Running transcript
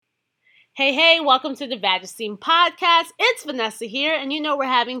Hey, hey, welcome to the Vagistine Podcast. It's Vanessa here, and you know we're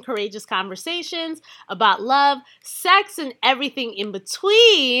having courageous conversations about love, sex, and everything in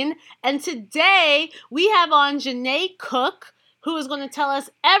between. And today we have on Janae Cook, who is going to tell us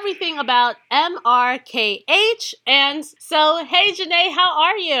everything about MRKH. And so, hey, Janae, how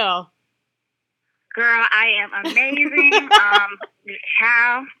are you? Girl, I am amazing.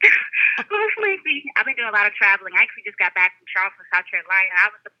 Child, who's sleepy? I've been doing a lot of traveling. I actually just got back from Charleston, South Carolina. I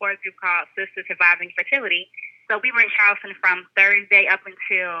was a support group called Sisters Surviving Fertility. So we were in Charleston from Thursday up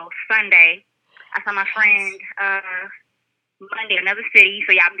until Sunday. I saw my friend Monday in another city.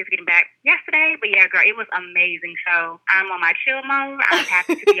 So yeah, I'm just getting back yesterday. But yeah, girl, it was amazing. So I'm on my chill mode. I'm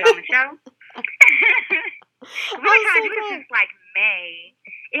happy to be on the show. We were trying to do this since like May.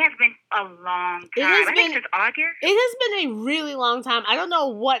 It has been a long time. I think since August. It has been a really long time. I don't know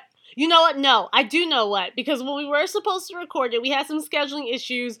what. You know what? No, I do know what. Because when we were supposed to record it, we had some scheduling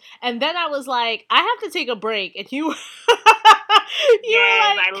issues. And then I was like, I have to take a break. And you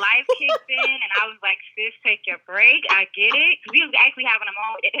yes, like, life kicked in. And I was like, sis, take your break. I get it. We was actually having a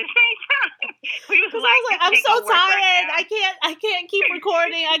moment at the same time. We was like, I'm so tired. Right, I can't keep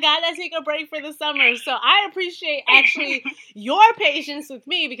recording. I gotta take a break for the summer. So I appreciate actually your patience with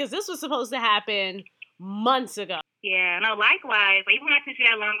me because this was supposed to happen months ago. Yeah, no, likewise. Even when I sent you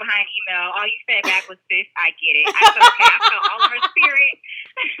that long behind email, all you said back was, sis, I get it. I said, okay, I felt all of her spirit.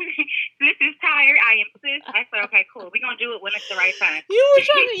 Sis is tired. I am sis. I said, okay, cool. We're going to do it when it's the right time.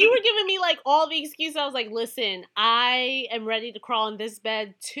 You were giving me like all the excuses. I was like, listen, I am ready to crawl in this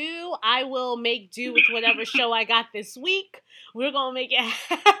bed too. I will make do with whatever show I got this week. We're going to make it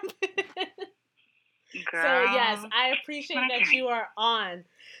happen. Girl. So yes, I appreciate that you are on.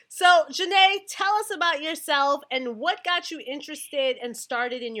 So, Janae, tell us about yourself and what got you interested and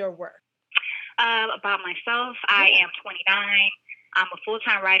started in your work. About myself, yeah. I am 29. I'm a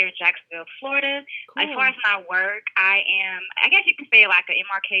full-time writer in Jacksonville, Florida. Cool. As far as my work, I guess you can say like an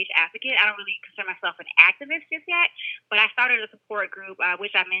MRKH advocate. I don't really consider myself an activist just yet, but I started a support group,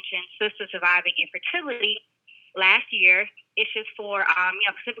 which I mentioned, Sisters Surviving Infertility, last year. It's just for,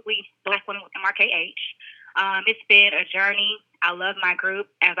 specifically Black women with MRKH. It's been a journey. I love my group.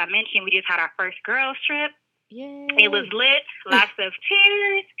 As I mentioned, we just had our first girls trip. Yay. It was lit. Lots of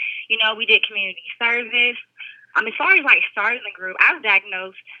tears. We did community service. As far as like starting the group, I was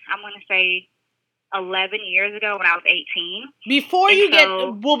diagnosed, I'm going to say 11 years ago when I was 18. Before you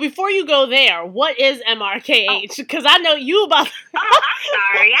go there, what is MRKH? Because I know you about. I'm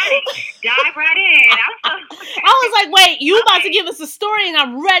sorry, I didn't dive right in. I was like, wait, you about to give us a story, and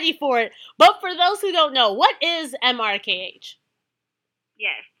I'm ready for it. But for those who don't know, what is MRKH?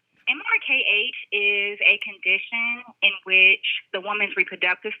 Yes. MRKH is a condition in which the woman's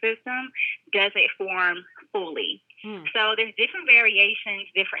reproductive system doesn't form fully. So there's different variations,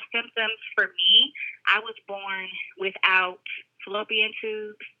 different symptoms. For me, I was born without fallopian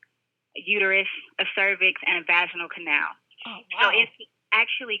tubes, a uterus, a cervix, and a vaginal canal. Oh, wow. So it's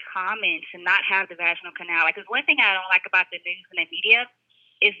actually common to not have the vaginal canal. Like, 'cause one thing I don't like about the news and the media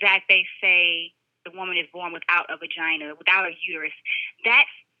is that they say the woman is born without a vagina, without a uterus. That's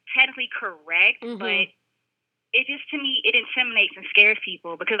technically correct, but it just, to me, it intimidates and scares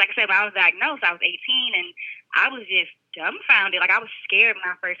people because, like I said, when I was diagnosed, I was 18, and I was just dumbfounded. Like, I was scared when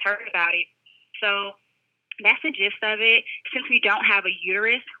I first heard about it. So that's the gist of it. Since we don't have a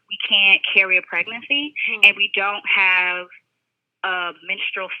uterus, we can't carry a pregnancy, and we don't have a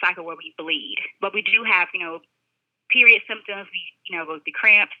menstrual cycle where we bleed. But we do have, period symptoms. The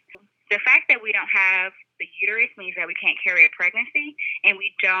cramps. The fact that we don't have the uterus means that we can't carry a pregnancy, and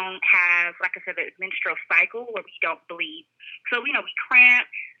we don't have, like I said, the menstrual cycle where we don't bleed. So, we cramp.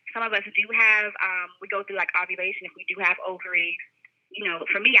 Some of us do have, we go through like ovulation if we do have ovaries.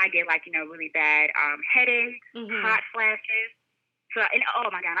 For me, I get like, really bad headaches, hot flashes. So, and oh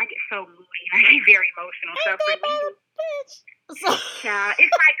my God, I get so moody. I get very emotional. So for me,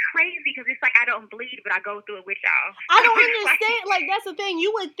 it's like crazy because it's like I don't bleed, but I go through it with y'all. I don't understand. Like, that's the thing.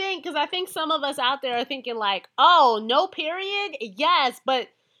 You would think, because I think some of us out there are thinking like, oh, no period? Yes, but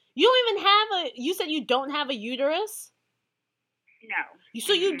you don't even have you said you don't have a uterus? No.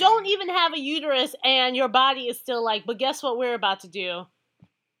 So you don't even have a uterus and your body is still like, but guess what we're about to do?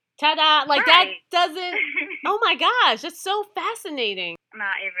 Ta-da! Like, right. That doesn't, oh my gosh, that's so fascinating. No,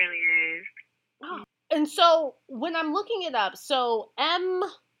 it really is. Oh. And so when I'm looking it up, so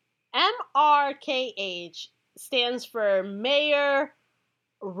MRKH stands for Mayer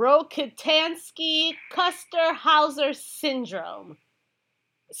Rokitansky Kuster-Hauser syndrome.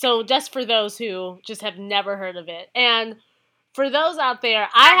 So just for those who just have never heard of it. And for those out there,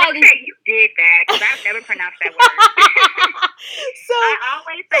 you did that because I've never pronounced that word. So I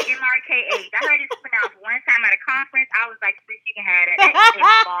always say MRKH. I heard it pronounced one time at a conference. I was like, "Bitch, you can have it."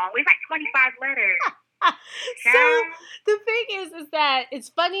 That's long. It's like 25 letters. So the thing is that it's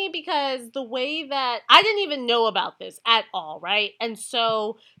funny because the way that I didn't even know about this at all, right? And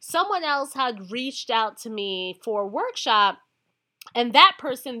so someone else had reached out to me for a workshop, and that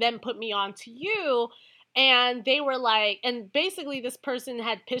person then put me on to you. And they were like, and basically this person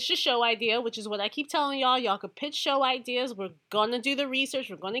had pitched a show idea, which is what I keep telling y'all. Y'all could pitch show ideas. We're going to do the research.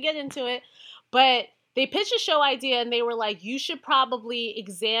 We're going to get into it. But they pitched a show idea and they were like, you should probably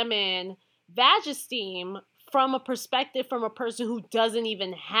examine Vagisteam from a perspective from a person who doesn't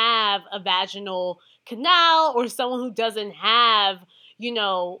even have a vaginal canal, or someone who doesn't have,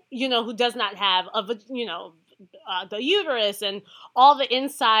 who does not have the uterus and all the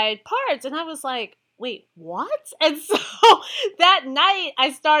inside parts. And I was like, wait, what? And so that night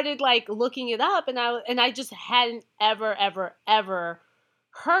I started like looking it up, and I just hadn't ever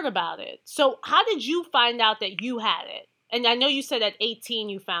heard about it. So how did you find out that you had it? And I know you said at 18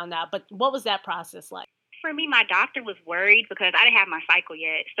 you found out, but what was that process like? For me, my doctor was worried because I didn't have my cycle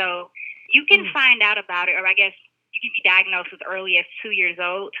yet. So you can find out about it, or I guess you can be diagnosed as early as 2 years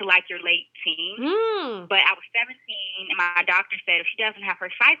old to like your late teens. But I was 17, and my doctor said if she doesn't have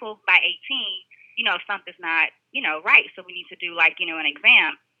her cycle by 18, something's not, right. So we need to do like, an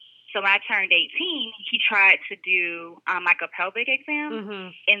exam. So when I turned 18, he tried to do like a pelvic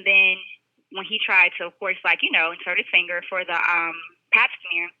exam. And then when he tried to, of course, like, insert his finger for the pap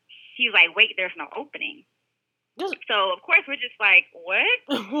smear, he was like, wait, there's no opening. So, of course, we're just like, what?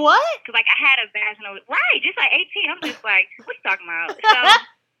 What? Because, like, I had a vaginal, right, just like 18. I'm just like, what you talking about? So,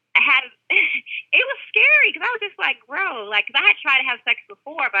 it was scary because I was just like, bro, like, because I had tried to have sex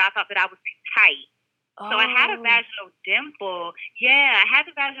before, but I thought that I was too tight. So I had a vaginal dimple. Yeah, I had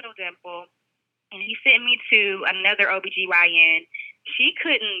the vaginal dimple. And he sent me to another OBGYN. She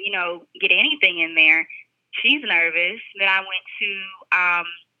couldn't, get anything in there. She's nervous. Then I went to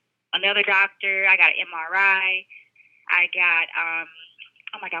another doctor. I got an MRI. I got,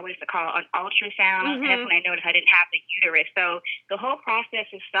 oh my God, what is it called? An ultrasound. And that's when I noticed I didn't have the uterus. So the whole process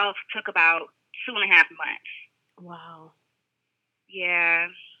itself took about 2.5 months. Wow. Yeah.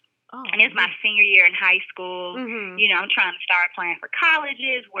 Oh, and it's my senior year in high school. I'm trying to start applying for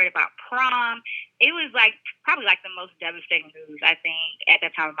colleges, worried about prom. It was like probably like the most devastating news, I think, at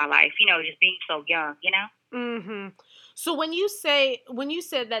that time of my life, just being so young, So when you said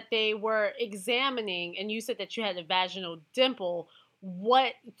that they were examining and you said that you had a vaginal dimple,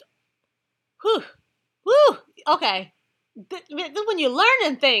 what, okay. When you're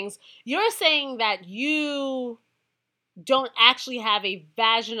learning things, you're saying that you don't actually have a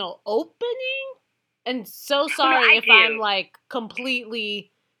vaginal opening? And so sorry if I'm like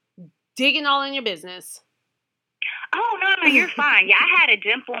completely digging all in your business. Oh, no, you're fine. Yeah, I had a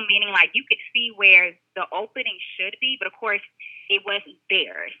dimple, meaning like you could see where the opening should be, but of course it wasn't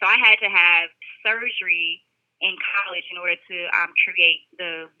there. So I had to have surgery in college in order to create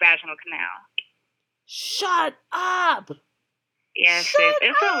the vaginal canal. Shut up. Yes,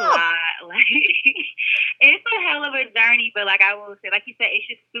 it's a lot. Like, it's a hell of a journey, but like I will say, like you said, it's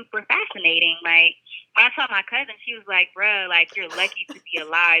just super fascinating. Like when I told my cousin, she was like, "Bruh, like you're lucky to be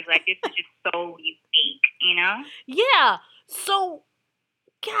alive. Like this is just so unique, Yeah. So,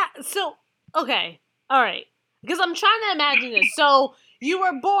 okay, all right. Because I'm trying to imagine this. So you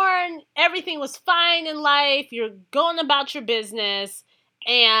were born, everything was fine in life. You're going about your business,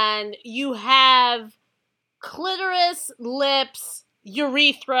 and you have clitoris, lips,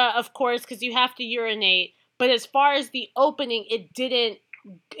 urethra, of course, because you have to urinate. But as far as the opening, it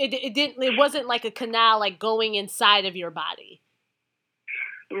wasn't like a canal like going inside of your body.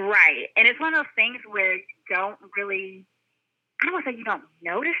 Right. And it's one of those things where you don't really, I don't want to say you don't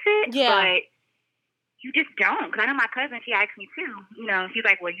notice it, but you just don't. Because I know my cousin, she asked me too, she's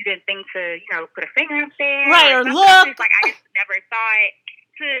like, well, you didn't think to, put a finger up there. Right, or look. It's like, I just never thought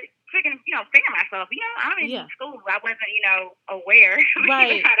to freaking, finger myself. I'm in school. I wasn't, aware of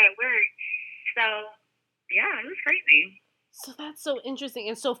how that worked. So, yeah, it was crazy. So that's so interesting.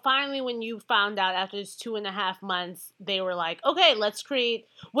 And so finally, when you found out after this 2.5 months, they were like, okay, let's create.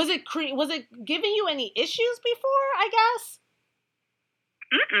 Was it giving you any issues before, I guess?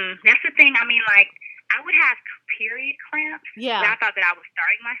 That's the thing. I mean, like, I would have period cramps. Yeah. I thought that I was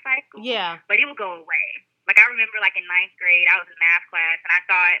starting my cycle. Yeah. But it would go away. Like, I remember, like, in 9th grade, I was in math class, and I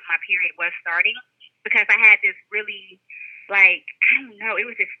thought my period was starting because I had this really, like, I don't know, it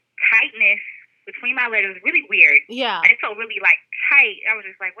was this tightness between my legs. It was really weird. Yeah. And it felt really, like, tight. I was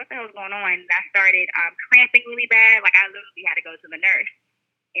just like, what the hell is going on? And I started cramping really bad. Like, I literally had to go to the nurse.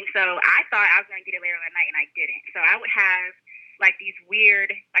 And so I thought I was going to get it later that night, and I didn't. So I would have like these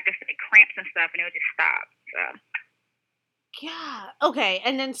weird, like I said, cramps and stuff, and it would just stop. So. Yeah. Okay.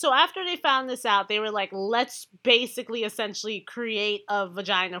 And then so after they found this out, they were like, let's basically essentially create a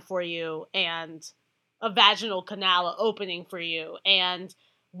vagina for you and a vaginal canal opening for you. And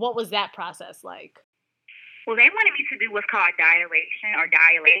what was that process like? Well, they wanted me to do what's called dilation or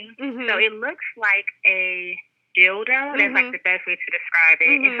dilating. Mm-hmm. So it looks like a dildo. That's like the best way to describe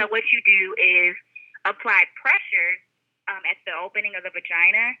it. And so what you do is apply pressure at the opening of the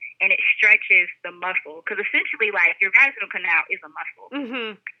vagina, and it stretches the muscle. Because essentially, like, your vaginal canal is a muscle.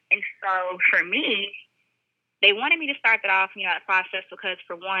 And so for me, they wanted me to start that off, that process, because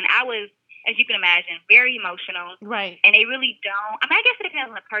for one, I was, as you can imagine, very emotional. Right. And they really don't, I mean, I guess it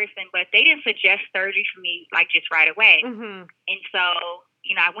depends on the person, but they didn't suggest surgery for me, like, just right away. And so,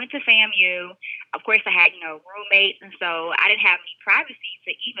 I went to FAMU. Of course, I had, roommates, and so I didn't have any privacy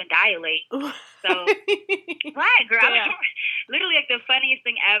to even dilate. So, right, girl. Yeah. Literally, like, the funniest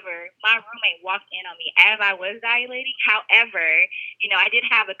thing ever, my roommate walked in on me as I was dilating. However, I did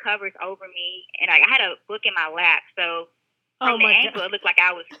have the covers over me, and I had a book in my lap, so from the angle, it looked like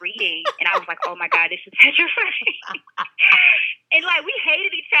I was reading, and I was like, oh my God, this is petrifying. And, like, we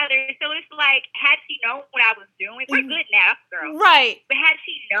hated each other, so it's like, had she known what I was doing, we're good now, girl. Right. But had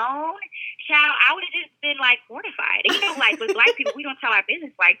she known, child, I would have just been, like, mortified. And, like, with Black people, we don't tell our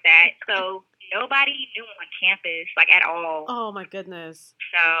business like that, so nobody knew on campus, like, at all. Oh, my goodness.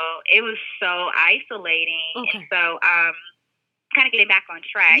 So it was so isolating. Okay. And so, kind of getting back on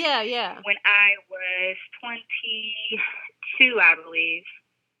track. Yeah. When I was 22, I believe.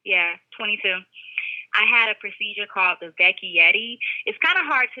 Yeah, 22. I had a procedure called the Vecchietti. It's kind of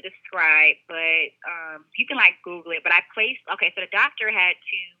hard to describe, but you can, like, Google it. But so the doctor had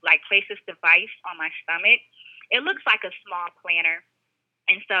to, like, place this device on my stomach. It looks like a small planner.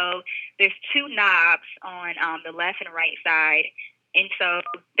 And so there's two knobs on the left and right side. And so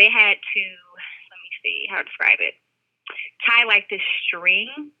they had to, let me see how to describe it, tie, like, this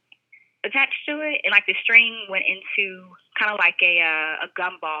string attached to it, and, like, the string went into kind of like a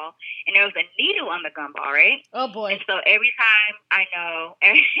gumball, and there was a needle on the gumball, right? Oh boy! And so every time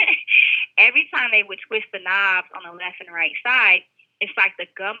they would twist the knobs on the left and right side, it's like the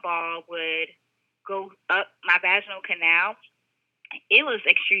gumball would go up my vaginal canal. It was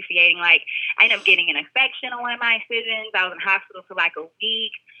excruciating. Like, I ended up getting an infection on one of my incisions. I was in hospital for like a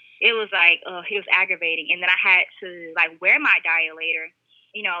week. It was like, it was aggravating, and then I had to, like, wear my dilator.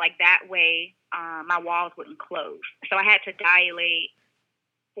 Like, that way my walls wouldn't close. So I had to dilate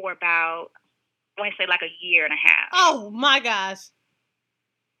for about, I want to say, like, a year and a half. Oh, my gosh.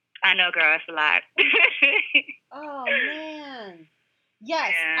 I know, girl. It's a lot. Oh, man.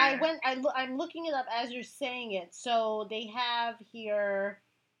 Yes, yeah. I'm looking it up as you're saying it. So they have here,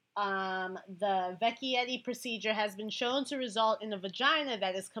 the Vecchietti procedure has been shown to result in a vagina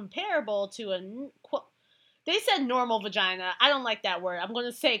that is comparable to they said normal vagina. I don't like that word. I'm going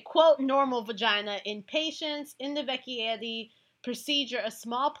to say, quote, normal vagina. In patients in the Vecchietti procedure, a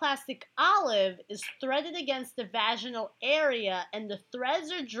small plastic olive is threaded against the vaginal area, and the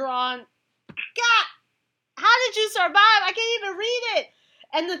threads are drawn. God, how did you survive? I can't even read it.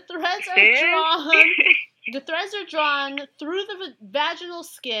 And the threads are drawn through the vaginal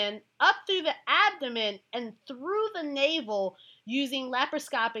skin, up through the abdomen, and through the navel using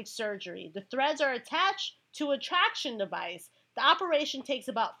laparoscopic surgery. The threads are attached to a traction device. The operation takes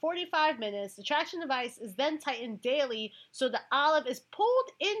about 45 minutes. The traction device is then tightened daily so the olive is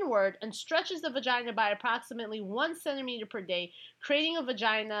pulled inward and stretches the vagina by approximately 1 centimeter per day, creating a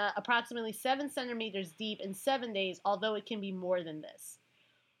vagina approximately 7 centimeters deep in 7 days, although it can be more than this.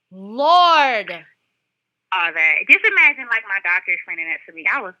 Lord! All that. Just imagine, like, my doctor explaining that to me.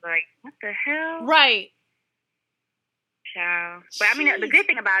 I was like, what the hell? Right. So, but I mean, the good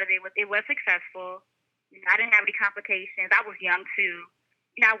thing about it was successful. I didn't have any complications. I was young too.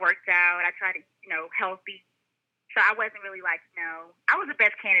 I worked out. I tried to, healthy. So I wasn't really like, I was the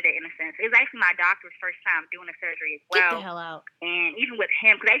best candidate in a sense. It was actually my doctor's first time doing the surgery as well. Get the hell out. And even with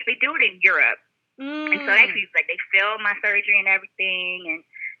him, because they do it in Europe. And so actually, like, they filmed my surgery and everything, and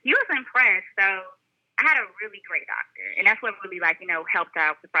he was impressed. So I had a really great doctor, and that's what really, like, helped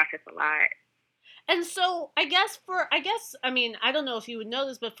out the process a lot. And so I mean, I don't know if you would know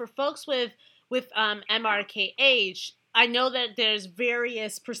this, but for folks with MRKH, I know that there's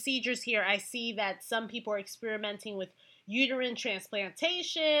various procedures here. I see that some people are experimenting with uterine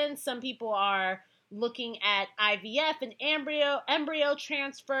transplantation. Some people are looking at IVF and embryo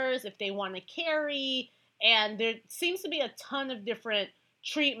transfers if they want to carry. And there seems to be a ton of different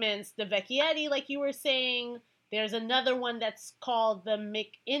treatments. The Vecchietti, like you were saying, There's another one that's called the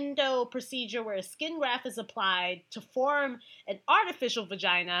McIndo procedure, where a skin graft is applied to form an artificial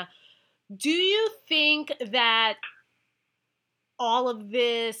vagina. Do you think that all of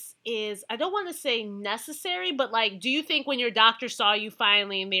this is, I don't want to say necessary, but like, do you think when your doctor saw you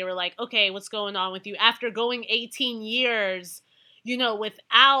finally and they were like, okay, what's going on with you after going 18 years,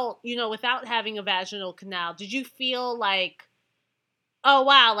 without having a vaginal canal, did you feel like, oh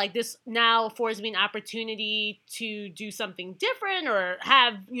wow, like this now affords me an opportunity to do something different or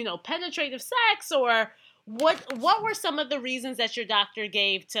have, penetrative sex, or what were some of the reasons that your doctor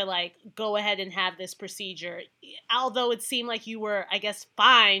gave to like go ahead and have this procedure, although it seemed like you were, I guess,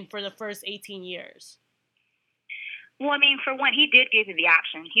 fine for the first 18 years? Well, I mean, for one, he did give me the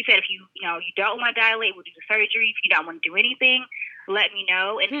option. He said, if you don't want to dilate, we'll do the surgery. If you don't want to do anything, let me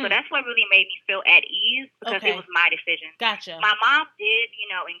know. And so that's what really made me feel at ease, because it was my decision. Gotcha. My mom did,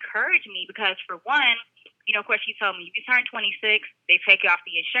 encourage me, because for one, of course, she told me, you turn 26, they take you off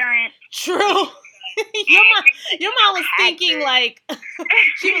the insurance. True. Your mom was thinking like,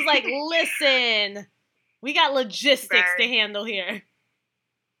 she was like, listen, we got logistics to handle here.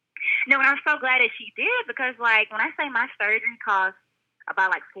 No, and I'm so glad that she did, because like when I say my surgery cost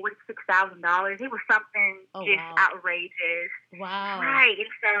about like $46,000, it was something outrageous. Wow. Right. And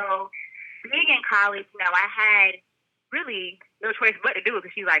so being in college, I had really no choice but to do it,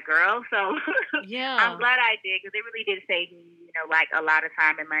 because she's like, girl. So yeah, I'm glad I did, because it really did save me, like a lot of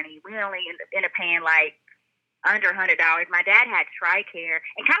time and money. We only ended up paying like under $100. My dad had TRICARE,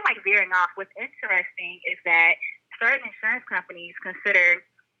 and kind of like veering off, what's interesting is that certain insurance companies consider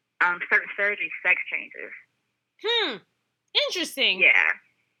certain surgeries sex changes. Interesting. Yeah.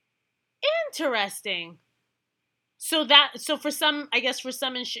 Interesting. So for some, I guess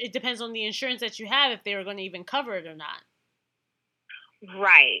it depends on the insurance that you have, if they were going to even cover it or not.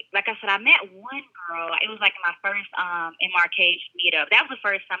 Right. Like I said, I met one girl. It was like my first MRK meetup. That was the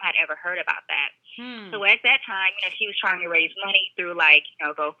first time I'd ever heard about that. So at that time, she was trying to raise money through like,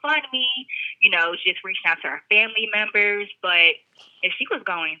 GoFundMe, just reaching out to her family members. But she was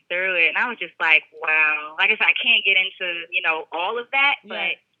going through it, and I was just like, wow. Like I said, I can't get into, all of that,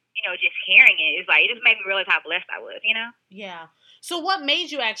 but just hearing it, it just made me realize how blessed I was, Yeah. So what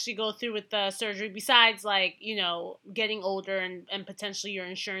made you actually go through with the surgery, besides like, getting older and potentially your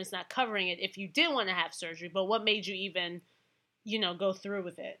insurance not covering it if you did want to have surgery, but what made you even, go through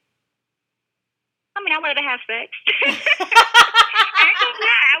with it? I mean, I wanted to have sex. I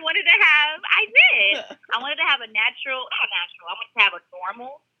did. I wanted to have a natural, I wanted to have a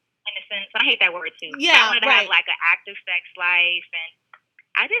normal, in a sense. I hate that word too. Yeah, I wanted to have like an active sex life, and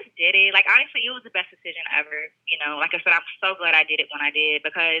I just did it. Like, honestly, it was the best decision ever. Like I said, I'm so glad I did it when I did,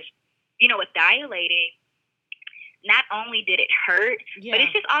 because, with dilating, not only did it hurt, but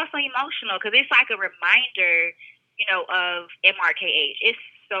it's just also emotional, because it's like a reminder, of MRKH. It's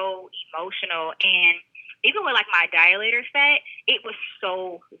so emotional. And even with like my dilator set, it was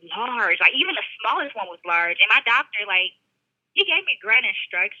so large. Like, even the smallest one was large. And my doctor, like, he gave me great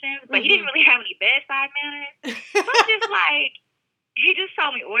instructions, but he didn't really have any bedside manners. So it's just like, he just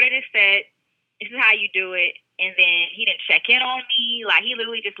told me, order this set. This is how you do it. And then he didn't check in on me. Like, he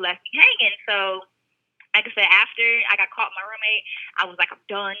literally just left me hanging. So, like I said, after I got caught with my roommate, I was like, I'm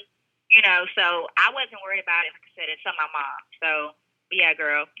done. So I wasn't worried about it. Like I said, it's on my mom. So, yeah,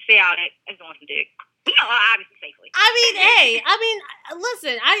 girl. See all that. I just want some dick. Obviously safely.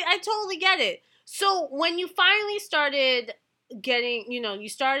 Listen, I totally get it. So when you finally started getting, you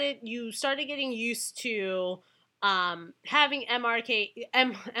started getting used to having MRKH,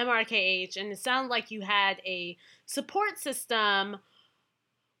 and it sounded like you had a support system.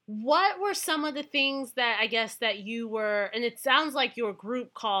 What were some of the things that I guess that you were, and it sounds like your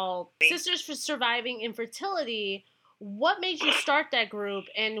group called Sisters for Surviving Infertility. What made you start that group,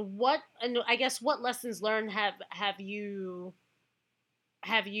 and I guess what lessons learned have you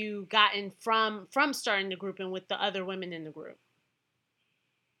gotten from starting the group and with the other women in the group?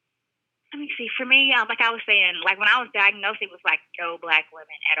 Let me see. For me, like I was saying, like when I was diagnosed, it was like no Black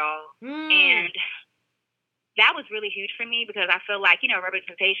women at all. And that was really huge for me, because I feel like,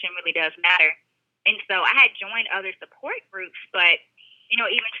 representation really does matter. And so I had joined other support groups, but,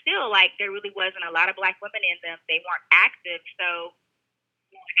 even still, like, there really wasn't a lot of Black women in them. They weren't active. So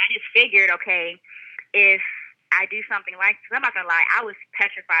I just figured, okay, if I do something like this, I'm not going to lie, I was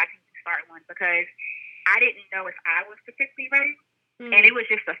petrified to start one, because I didn't know if I was particularly ready. And it was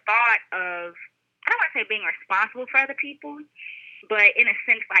just a thought of, I don't want to say being responsible for other people, but in a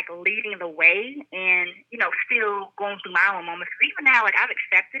sense, like leading the way and, still going through my own moments. Even now, like, I've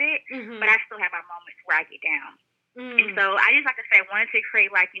accepted it, but I still have my moments where I get down. And so I just, like I said, wanted to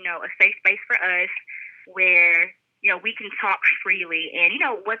create, like, a safe space for us, where, we can talk freely. And,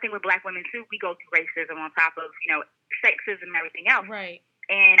 one thing with Black women, too, we go through racism on top of, sexism and everything else. Right.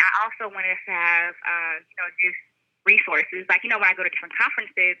 And I also wanted us to have, just resources. Like, when I go to different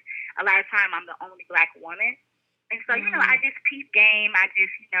conferences, a lot of time I'm the only Black woman. And so, I just peep game. I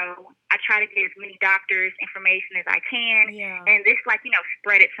just, I try to get as many doctors' information as I can. Yeah. And just,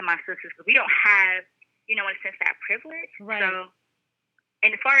 spread it to my sisters. Because we don't have, in a sense, that privilege. Right. So,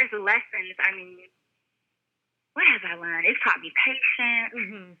 and as far as the lessons, I mean, what have I learned? It's taught me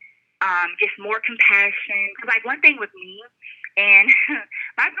patience, just more compassion. Because, one thing with me, and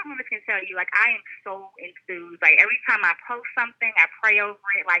my grandmother can tell you, I am so enthused. Every time I post something, I pray over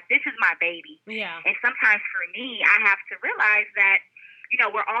it. This is my baby. Yeah. And sometimes for me, I have to realize that,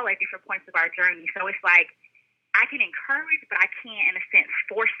 we're all at different points of our journey. So it's I can encourage, but I can't, in a sense,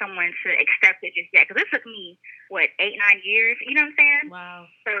 force someone to accept it just yet. Because it took me, 8, 9 years? You know what I'm saying? Wow.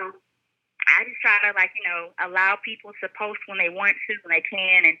 So I just try to, allow people to post when they want to, when they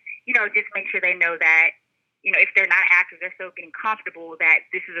can, and, just make sure they know that, if they're not active, they're still getting comfortable that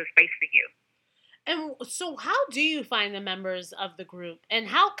this is a space for you. And so how do you find the members of the group? And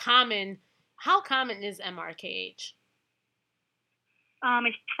how common is MRKH?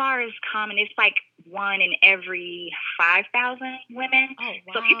 As far as common, it's 1 in every 5,000 women. Oh,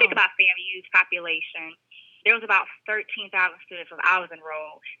 wow. So if you think about FAMU's population, there was about 13,000 students when I was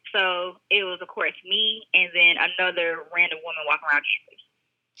enrolled. So it was, of course, me and then another random woman walking around campus.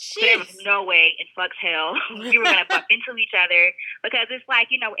 Jeez. So there was no way in fuck's hell we were going to bump into each other, because it's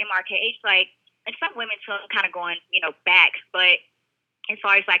MRKH, and some women too, I'm kind of going, back, but as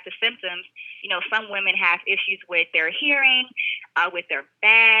far as the symptoms, some women have issues with their hearing, with their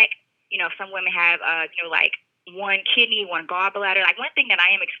back, some women have, one kidney, one gallbladder. One thing that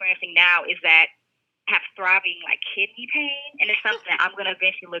I am experiencing now is that I have throbbing, kidney pain, and it's something that I'm going to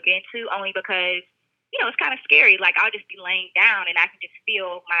eventually look into, only because it's kind of scary. I'll just be laying down and I can just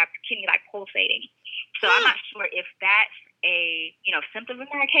feel my kidney pulsating. So I'm not sure if that's a, symptom of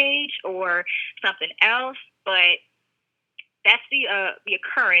MRKH or something else, but that's the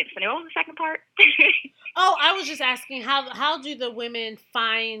occurrence. And what was the second part? Oh, I was just asking how do the women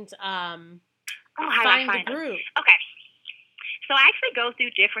find the group? Okay. So I actually go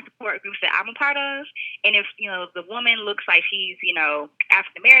through different support groups that I'm a part of. And if, the woman looks like she's,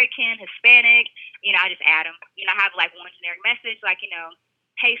 African-American, Hispanic, I just add them. I have one generic message,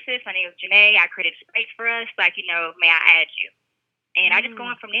 hey sis, my name is Janae. I created space for us. May I add you? And I just go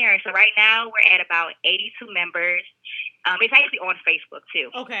on from there. So right now we're at about 82 members. It's actually on Facebook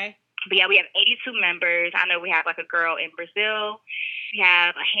too. Okay. But yeah, we have 82 members. I know we have a girl in Brazil. We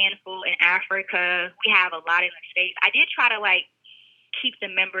have a handful in Africa. We have a lot in the States. I did try to keep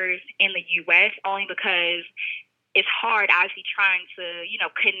the members in the U.S. only because it's hard, obviously, trying to,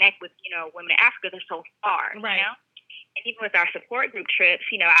 connect with, women in Africa. They're so far, right. And even with our support group trips,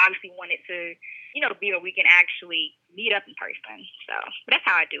 I obviously wanted to, be where we can actually meet up in person. So but that's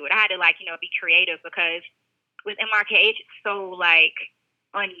how I do it. I had to, be creative, because with MRKH, it's so,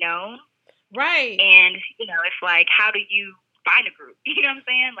 unknown. Right. And, it's how do you find a group? You know what I'm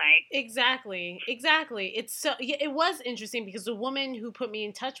saying? Exactly. It's so, yeah, it was interesting because the woman who put me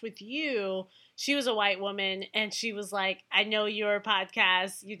in touch with you, she was a white woman, and she was like, I know your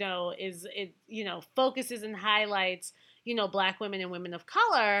podcast, focuses and highlights, Black women and women of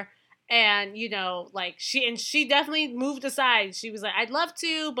color. And, she definitely moved aside. She was like, I'd love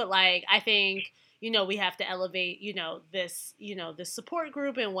to, but I think, we have to elevate, this support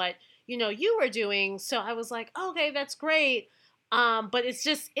group and what, you were doing. So I was like, okay, that's great. But it's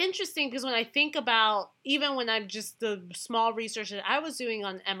just interesting because when I think about, even when I'm just the small research that I was doing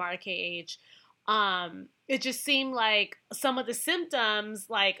on MRKH, it just seemed like some of the symptoms,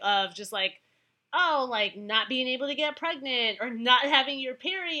 of just not being able to get pregnant or not having your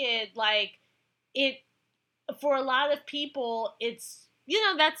period, for a lot of people, it's,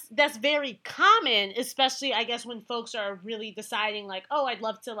 that's very common, especially, I guess, when folks are really deciding, oh, I'd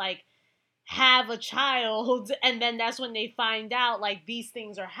love to, have a child, and then that's when they find out, these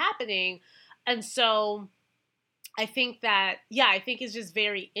things are happening. And so I think it's just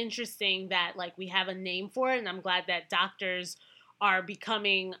very interesting that, we have a name for it, and I'm glad that doctors are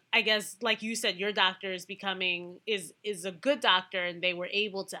becoming, I guess, like you said, your doctor is a good doctor, and they were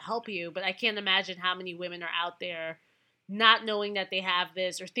able to help you. But I can't imagine how many women are out there not knowing that they have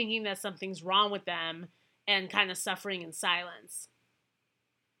this or thinking that something's wrong with them and kind of suffering in silence.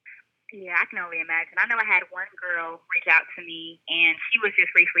 Yeah, I can only imagine. I know I had one girl reach out to me, and she was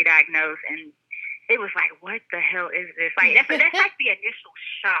just recently diagnosed, and it was what the hell is this? That's the initial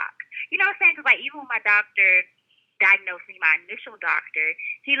shock. You know what I'm saying? Because even with my doctor, diagnosed me, my initial doctor,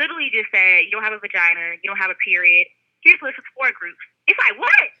 he literally just said, you don't have a vagina, you don't have a period, here's a list of support groups. It's like,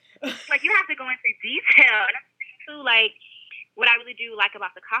 what? Like, you have to go into detail. And too, like, what I really do like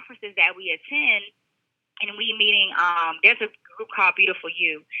about the conferences that we attend and we meeting, there's a group called Beautiful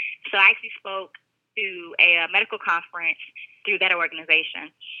You. So I actually spoke to a medical conference through that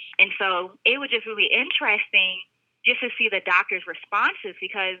organization. And so it was just really interesting just to see the doctors' responses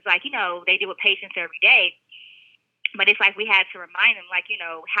because, like, you know, they deal with patients every day. But it's like we had to remind them, like, you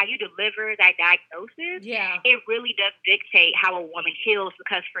know, how you deliver that diagnosis, it really does dictate how a woman heals.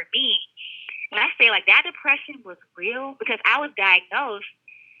 Because for me, when I say, like, that depression was real, because I was diagnosed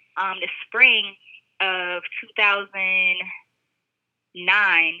the spring of 2009,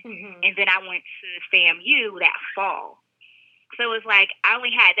 and then I went to FAMU that fall. So it was like I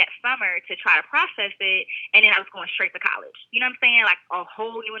only had that summer to try to process it, and then I was going straight to college. You know what I'm saying? Like a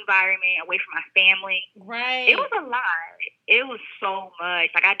whole new environment, away from my family. Right. It was a lot. It was so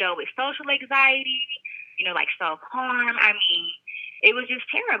much. Like I dealt with social anxiety, you know, like self-harm. I mean, it was just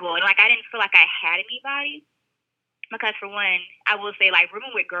terrible. And like I didn't feel like I had anybody. Because for one, I will say, like,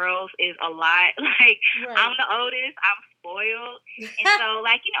 rooming with girls is a lot. Like, I'm the oldest. I'm spoiled. And so,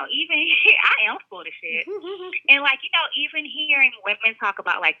 like, you know, even I am spoiled as shit. And, like, you know, even hearing women talk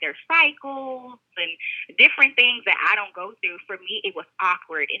about, like, their cycles and different things that I don't go through, for me, it was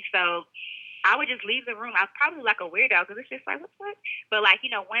awkward. And so I would just leave the room. I was probably like a weirdo because it's just like, what? But, like, you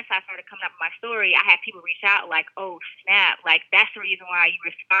know, once I started coming up with my story, I had people reach out like, oh, snap. Like, that's the reason why you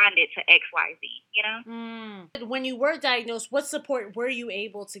responded to X, Y, Z, you know? When you were diagnosed, what support were you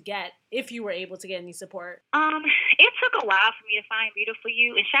able to get, if you were able to get any support? It took a while for me to find Beautiful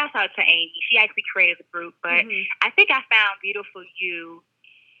You. And shout out to Amy. She actually created the group. But I think I found Beautiful You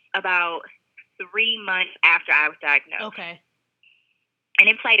about 3 months after I was diagnosed. Okay. And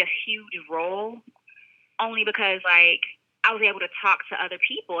it played a huge role only because, like, I was able to talk to other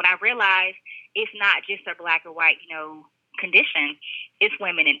people. And I realized it's not just a black or white, you know, condition. It's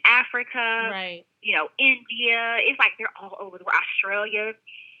women in Africa, you know, India. It's like they're all over the world, Australia.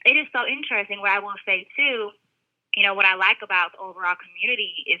 It is so interesting. What I will say, too, you know, what I like about the overall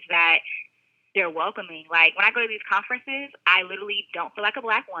community is that they're welcoming. Like, when I go to these conferences, I literally don't feel like a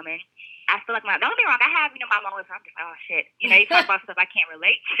black woman. I feel like don't get me wrong, I have, you know, my moments where I'm just like, oh, shit. You know, you talk about stuff I can't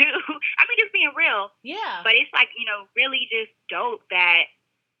relate to. I mean, just being real. Yeah. But it's like, you know, really just dope that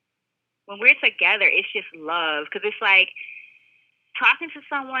when we're together, it's just love. Because it's like talking to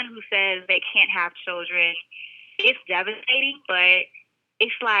someone who says they can't have children, it's devastating, but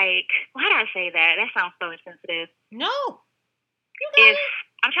it's like, why did I say that? That sounds so insensitive. No.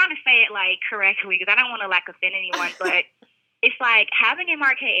 I'm trying to say it, like, correctly because I don't want to, like, offend anyone, but it's like having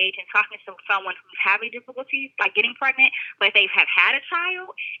MRK age and talking to someone who's having difficulties, like getting pregnant, but they have had a child,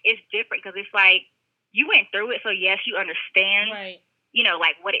 is different because it's like you went through it, so yes, you understand, you know,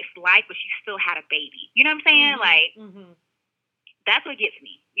 like what it's like, but you still had a baby. You know what I'm saying? Like, that's what gets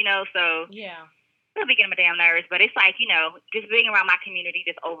me, you know, so yeah. It'll be getting my damn nerves, but it's like, you know, just being around my community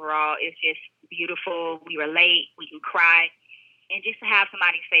just overall is just beautiful. We relate, we can cry, and just to have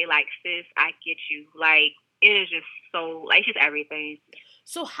somebody say, like, sis, I get you, like, it is just so, like, it's just everything.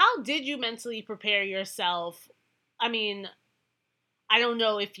 So how did you mentally prepare yourself? I mean, I don't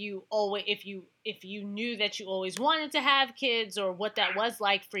know if you knew that you always wanted to have kids or what that was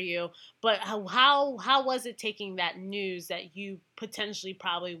like for you, but how was it taking that news that you potentially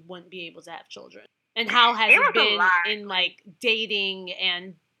probably wouldn't be able to have children? And how has it been in, like, dating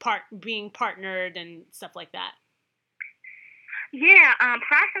and being partnered and stuff like that? Yeah,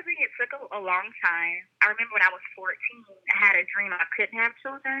 processing it took a long time. I remember when I was 14, I had a dream I couldn't have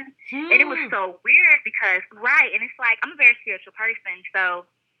children. And it was so weird because, and it's like, I'm a very spiritual person, so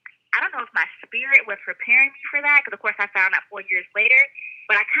I don't know if my spirit was preparing me for that, because, of course, I found out 4 years later,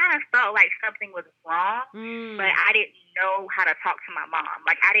 but I kind of felt like something was wrong, but I didn't know how to talk to my mom.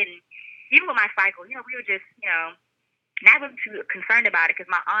 Like, I didn't, even with my cycle, you know, we were just, you know, and I wasn't too concerned about it because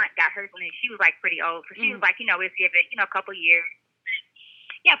my aunt got hers when she was, like, pretty old, so she was like, you know, let's give it, you know, a couple years.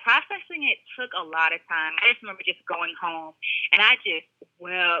 Yeah, processing it took a lot of time. I just remember just going home, and I just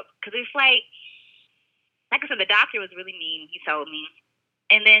wept, because it's like I said, the doctor was really mean, he told me.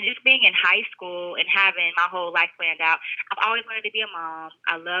 And then just being in high school and having my whole life planned out, I've always wanted to be a mom.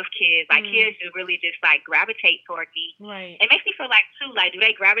 I love kids. Like, kids just really just, like, gravitate toward me. Right. It makes me feel like, too, like, do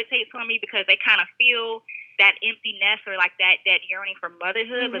they gravitate toward me because they kind of feel that emptiness or, like, that yearning for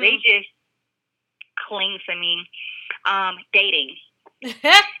motherhood, but they just cling to me. Dating. It's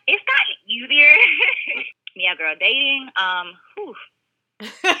gotten easier. Yeah, girl, dating. It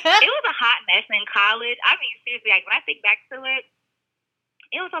was a hot mess in college. I mean, seriously, like, when I think back to it,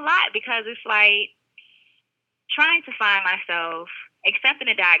 it was a lot because it's like trying to find myself, accepting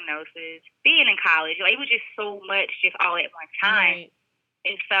the diagnosis, being in college. Like, it was just so much just all at one time. Right.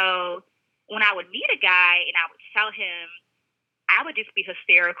 And so when I would meet a guy and I would tell him, I would just be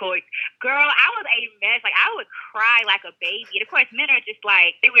hysterical. Girl, I was a mess. Like, I would cry like a baby. And of course, men are just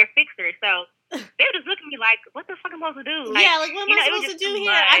like, they wear fixers. So they would just look at me like, what the fuck am I supposed to do? Like, yeah, like, what am I supposed to do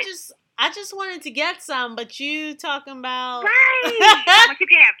here? Much. I just wanted to get some, but you talking about... Right. Like, you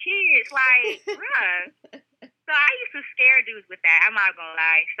can't have kids. Like, bruh. So I used to scare dudes with that. I'm not going to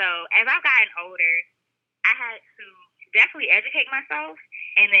lie. So as I've gotten older, I had to definitely educate myself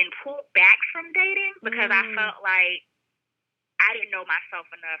and then pull back from dating because I felt like I didn't know myself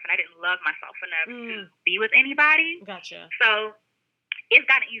enough and I didn't love myself enough to be with anybody. Gotcha. So it's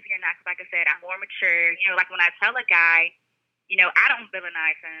gotten easier now because, like I said, I'm more mature. You know, like when I tell a guy, you know, I don't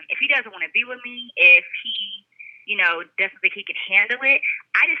villainize him. If he doesn't want to be with me, if he, you know, doesn't think he can handle it,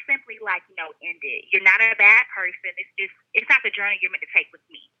 I just simply, like, you know, end it. You're not a bad person. It's not the journey you're meant to take with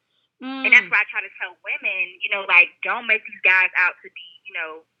me. And that's why I try to tell women, you know, like, don't make these guys out to be, you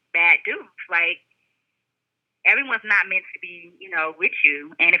know, bad dudes. Like, everyone's not meant to be, you know, with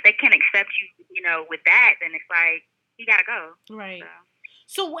you. And if they can't accept you, you know, with that, then it's like, you gotta go. Right.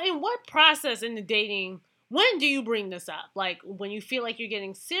 So in what process in the dating, when do you bring this up? Like, when you feel like you're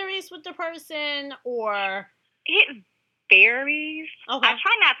getting serious with the person, or... It varies. Okay. I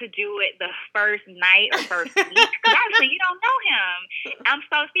try not to do it the first night or first week, because obviously you don't know him. I'm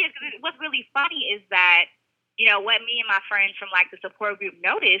so serious. What's really funny is that, you know, what me and my friends from, like, the support group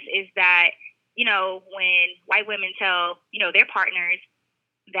notice is that, you know, when white women tell, you know, their partners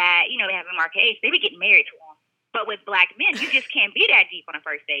that, you know, they have MRKH, they be getting married to them. But with black men, you just can't be that deep on a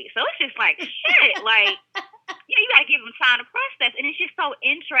first date. So it's just like, shit, like, you know, you got to give them time to process. And it's just so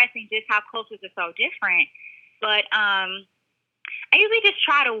interesting just how cultures are so different. But I usually just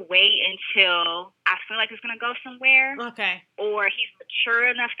try to wait until I feel like it's going to go somewhere. Okay. Or he's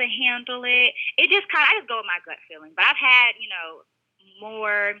mature enough to handle it. I just go with my gut feeling. But I've had, you know,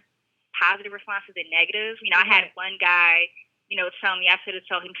 more positive responses than negative. You know, I had one guy, you know, tell me I should have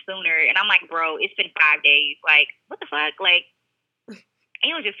told him sooner. And I'm like, bro, it's been 5 days. Like, what the fuck? Like,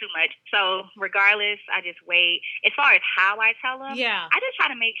 it was just too much. So regardless, I just wait. As far as how I tell him, I just try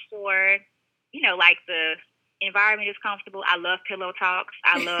to make sure, you know, like, the environment is comfortable. I love pillow talks.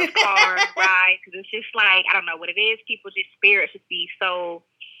 I love car rides. Because it's just like, I don't know what it is. People just spirits just be so,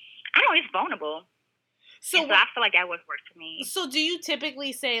 I don't know, it's vulnerable. So I feel like that works for me. So do you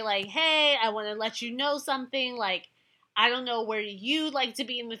typically say, like, hey, I want to let you know something, like, I don't know where you'd like to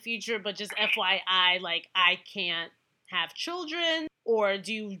be in the future, but just FYI, like, I can't have children? Or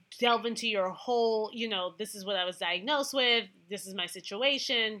do you delve into your whole, you know, this is what I was diagnosed with, this is my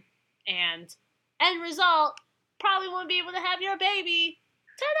situation, and end result, probably won't be able to have your baby.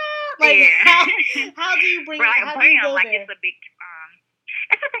 Ta-da! Like, how do you bring it? How do you go like, there? It's a big...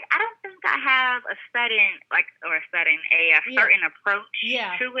 It's a thing. I don't think I have a certain approach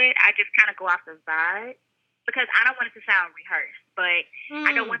to it. I just kind of go off the vibe because I don't want it to sound rehearsed. But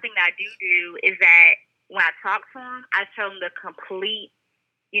I know one thing that I do is that when I talk to him, I tell him the complete,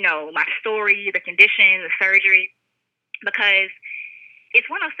 you know, my story, the condition, the surgery, because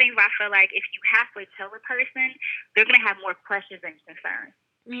it's one of those things where I feel like if you halfway tell a person, they're going to have more questions than concerns.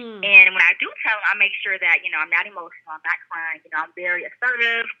 And when I do tell them, I make sure that, you know, I'm not emotional, I'm not crying, you know, I'm very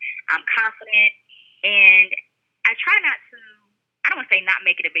assertive, I'm confident, and I try not to, I don't want to say not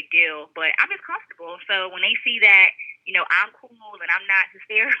make it a big deal, but I'm just comfortable. So when they see that, you know, I'm cool and I'm not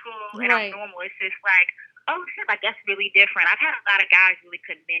hysterical and I'm normal, it's just like, oh shit, like, that's really different. I've had a lot of guys really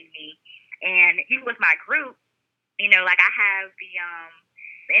commend me. And even with my group, you know, like, I have the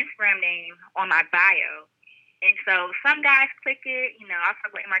Instagram name on my bio. And so some guys click it, you know, I'll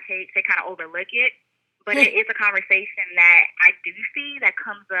talk about MRKH, they kind of overlook it. But it is a conversation that I do see that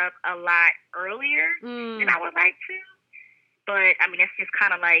comes up a lot earlier than I would like to. But, I mean, it's just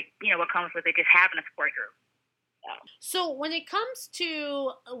kind of like, you know, what comes with it, just having a support group. So when it comes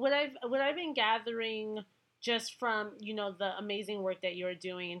to what I've been gathering just from, you know, the amazing work that you're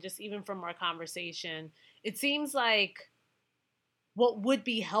doing and just even from our conversation, it seems like what would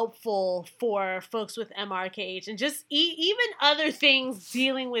be helpful for folks with MRKH and just even other things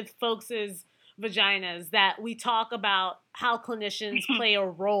dealing with folks' vaginas, that we talk about how clinicians play a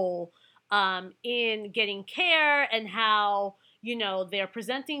role in getting care and how, you know, they're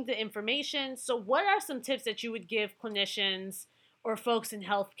presenting the information. So what are some tips that you would give clinicians or folks in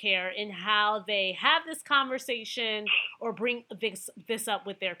healthcare in how they have this conversation or bring this up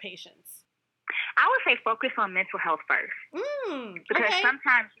with their patients? I would say focus on mental health first. Because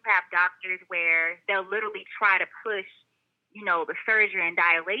sometimes you have doctors where they'll literally try to push, you know, the surgery and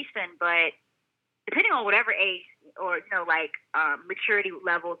dilation, but depending on whatever age or, maturity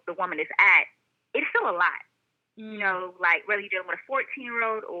level the woman is at, it's still a lot. Like whether you're dealing with a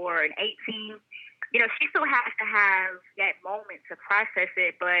 14-year-old or an 18, she still has to have that moment to process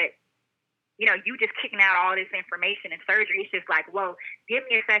it. But, you just kicking out all this information and surgery, it's just like, whoa, give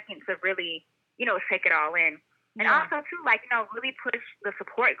me a second to really, take it all in. And also, too, really push the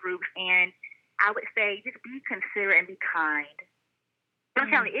support groups. And I would say just be considerate and be kind. I'm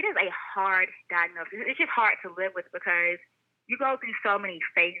telling you, it is a hard diagnosis. It's just hard to live with because you go through so many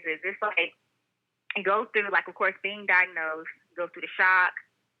phases. It's like you go through, of course, being diagnosed, you go through the shock,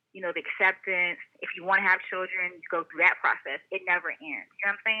 the acceptance. If you want to have children, you go through that process. It never ends. You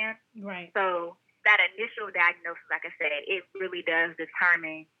know what I'm saying? Right. So that initial diagnosis, like I said, it really does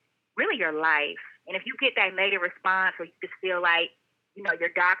determine really your life. And if you get that negative response or you just feel like,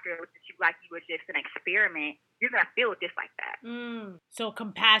 your doctor looked at you like you were just an experiment, you're going to feel just like that. So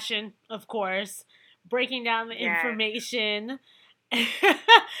compassion, of course, breaking down the information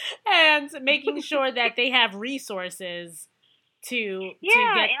and making sure that they have resources to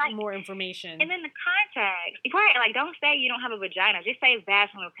get more information. And then the context. Right, don't say you don't have a vagina. Just say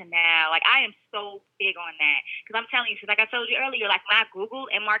vaginal canal. I am so big on that. Because I'm telling you, like I told you earlier, when I Googled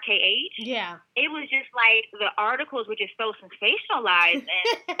MRKH, it was just the articles were just so sensationalized.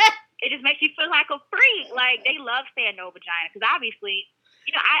 And it just makes you feel like a freak. They love saying no vagina. Because obviously,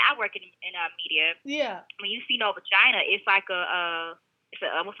 I work in media. Yeah. When you see no vagina, it's like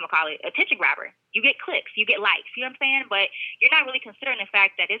attention grabber. You get clicks, you get likes, you know what I'm saying? But you're not really considering the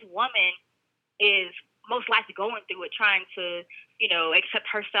fact that this woman is most likely going through it, trying to, accept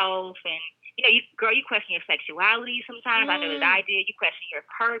herself. And, you question your sexuality sometimes. I know that I did. You question your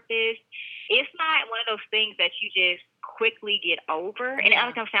purpose. It's not one of those things that you just quickly get over. And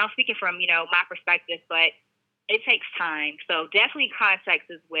I'm speaking from, my perspective, but it takes time. So definitely context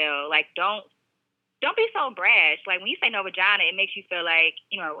as well. Don't be so brash. When you say no vagina, it makes you feel like,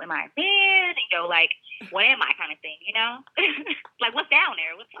 am I a man? What am I kind of thing, what's down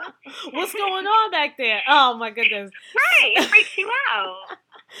there? What's going on back there? Oh, my goodness. Right. It freaks you out.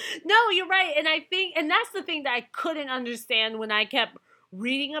 No, you're right. And I think, and that's the thing that I couldn't understand when I kept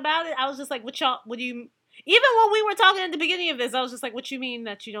reading about it. I was just like, what do you, even when we were talking at the beginning of this, I was just like, what you mean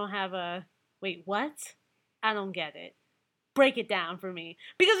that you don't have wait, what? I don't get it. Break it down for me,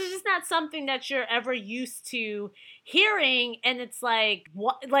 because it's just not something that you're ever used to hearing. And it's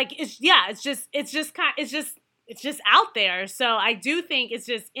it's just out there. So I do think it's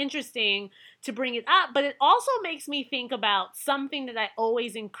just interesting to bring it up, but it also makes me think about something that I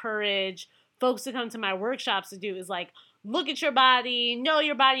always encourage folks to come to my workshops to do is look at your body, know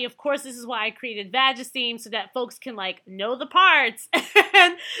your body. Of course, this is why I created VagiSteam, so that folks can know the parts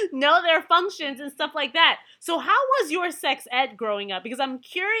and know their functions and stuff like that. So how was your sex ed growing up? Because I'm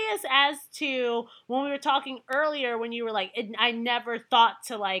curious as to when we were talking earlier, when you were I never thought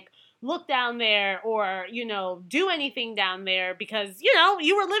to look down there or, do anything down there because,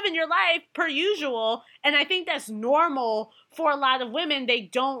 you were living your life per usual. And I think that's normal for a lot of women. They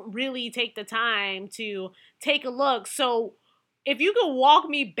don't really take the time to take a look. So if you could walk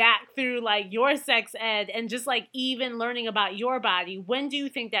me back through your sex ed and just even learning about your body, when do you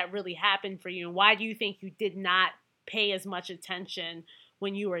think that really happened for you? And why do you think you did not pay as much attention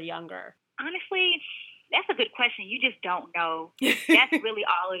when you were younger? Honestly, that's a good question. You just don't know. That's really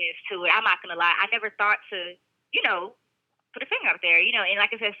all it is to it. I'm not going to lie. I never thought to, put a finger up there, and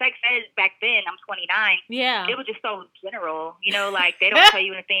like I said, sex ed back then, I'm 29. Yeah. It was just so general, they don't tell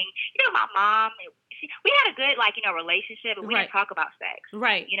you anything. My mom, we had a good, relationship, but we didn't talk about sex.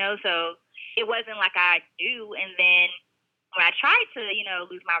 Right. So it wasn't like I do. And then when I tried to,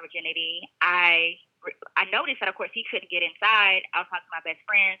 lose my virginity, I noticed that, of course, he couldn't get inside. I was talking to my best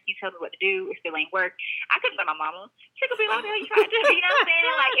friend. He told me what to do. It still ain't work. I couldn't go to my mama. She could be like, "Oh, you tried to," you know what I'm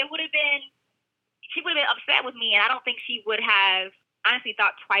saying? It would have been, she would have been upset with me, and I don't think she would have honestly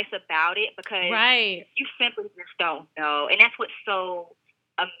thought twice about it because you simply just don't know. And that's what's so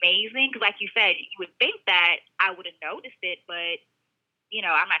amazing because, like you said, you would think that I would have noticed it, but,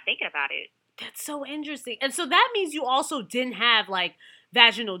 I'm not thinking about it. That's so interesting. And so that means you also didn't have,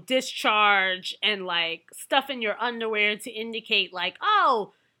 vaginal discharge and, stuff in your underwear to indicate,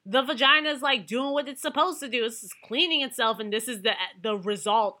 oh, the vagina's, doing what it's supposed to do. It's cleaning itself, and this is the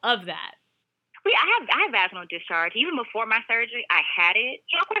result of that. I have vaginal discharge. Even before my surgery, I had it.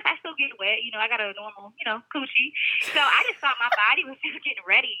 Of course, I still get wet. I got a normal, coochie. So I just thought my body was just getting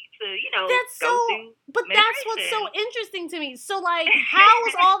ready to, go through. But that's what's so interesting to me. So, how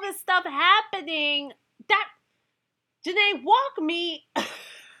is all this stuff happening? Janae, walk me. I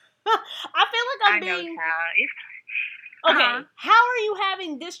feel like I'm being... Okay, how are you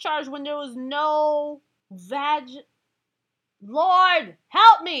having discharge when there was no Lord,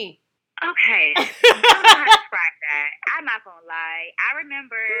 help me. Okay, I don't know how to describe that. I'm not gonna lie. I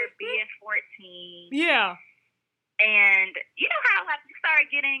remember being 14. Yeah. And you know how like you start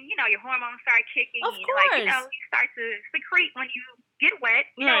getting, your hormones start kicking. Of course. Like, you start to secrete when you get wet.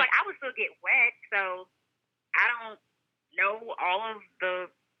 You know, like I would still get wet, so I don't know all of the,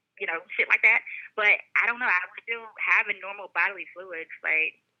 shit like that. But I don't know. I was still having normal bodily fluids,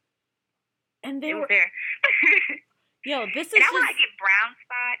 like, and they it was were there. Yo, this is and I just... would get brown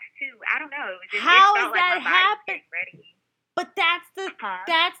spots too. I don't know. How it is that like happening? Ready. But that's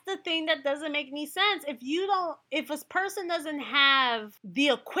the thing that doesn't make any sense. If a person doesn't have the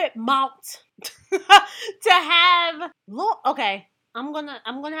equipment to have, okay, I'm gonna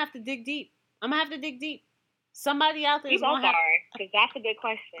have to dig deep. Somebody out there is gonna have. Because that's a good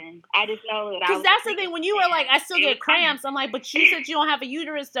question. I just know that. Because that's the thing. When you were like, I still get cramps. I'm like, but you said you don't have a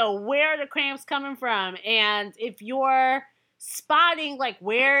uterus, so where are the cramps coming from? And if you're spotting, like,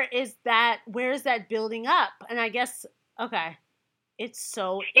 where is that building up? And I guess. Okay. It's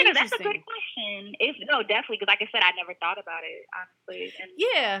so interesting. That's a good question. Definitely, because like I said, I never thought about it, honestly. And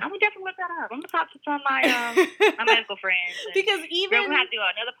yeah. I'm going to definitely look that up. I'm going to talk to some of my my medical friends. Because even... we're going to have to do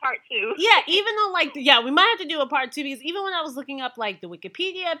another part 2. Yeah, even though, we might have to do a part 2, because even when I was looking up, like, the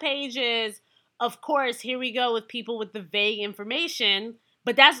Wikipedia pages, of course, here we go with people with the vague information.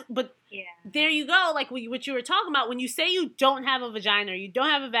 But yeah. There you go, like what you were talking about. When you say you don't have a vagina, or you don't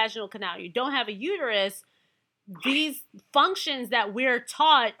have a vaginal canal, you don't have a uterus, these functions that we're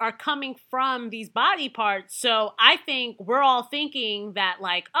taught are coming from these body parts. So I think we're all thinking that,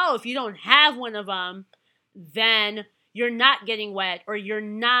 like, oh, if you don't have one of them, then you're not getting wet, or you're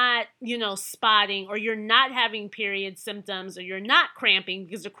not, spotting, or you're not having period symptoms, or you're not cramping,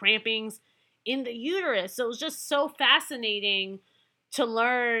 because the cramping's in the uterus. So it's just so fascinating to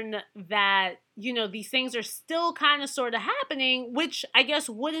learn that, these things are still kind of sort of happening, which I guess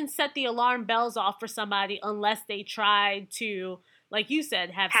wouldn't set the alarm bells off for somebody unless they tried to, like you said,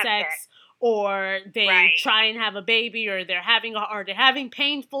 have sex, or they try and have a baby, or they're having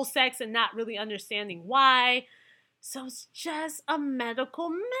painful sex and not really understanding why. So it's just a medical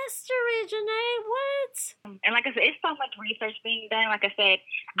mystery, Janae. What? And like I said, it's so much research being done. Like I said,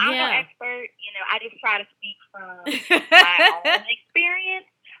 I'm no expert. I just try to speak from my own experience.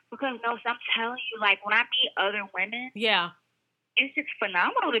 Because, I'm telling you, like, when I meet other women, it's just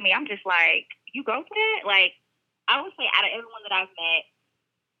phenomenal to me. I'm just like, you go for that? Like, I would say out of everyone that I've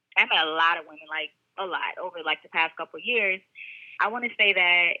met a lot of women, like, a lot, over, like, the past couple of years. I want to say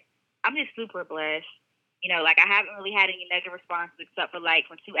that I'm just super blessed. Like, I haven't really had any negative responses except for, like,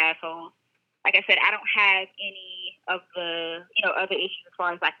 from 2 assholes. Like I said, I don't have any of the, other issues as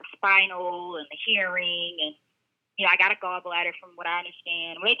far as, like, the spinal and the hearing. And, I got a gallbladder from what I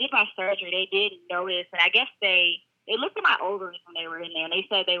understand. When they did my surgery, they did notice, and I guess they looked at my ovaries when they were in there, and they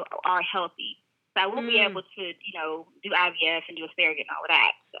said they are healthy. So I will be able to, do IVF and do a surrogate and all of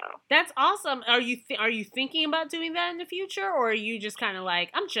that. So that's awesome. Are you thinking about doing that in the future, or are you just kind of like,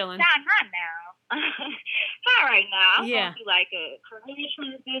 I'm chilling? Nah, not now. Not right now. I'm going to do like a career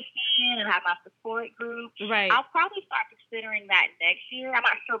transition and have my support group. Right. I'll probably start considering that next year. I'm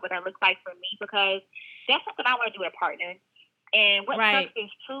not sure what that looks like for me, because that's something I want to do with a partner. And what sucks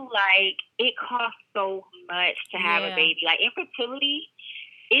is too, like, it costs so much to have a baby. Like, infertility,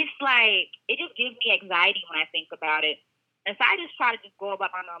 it's like, it just gives me anxiety when I think about it. And so I just try to just go about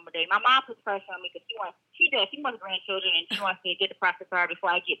my normal day. My mom puts pressure on me because she wants grandchildren, and she wants me to get the process started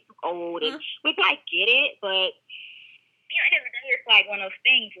before I get too old. And which I get it, but it's like one of those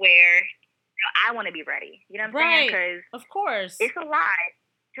things where I want to be ready. You know what I'm saying? Because of course, it's a lot.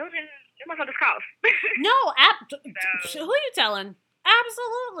 Children, they must have this cost. No, who are you telling?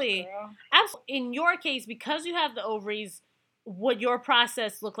 Absolutely. In your case, because you have the ovaries, would your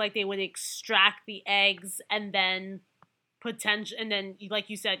process look like they would extract the eggs and then like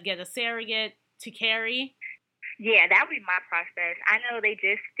you said, get a surrogate to carry? Yeah, that would be my process. I know they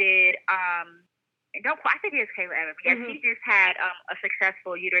just did, I think it was Kayla Evans. Yeah, she just had a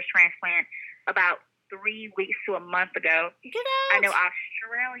successful uterus transplant about 3 weeks to a month ago. Get out. I know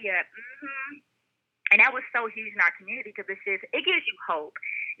Australia. And that was so huge in our community, because it gives you hope.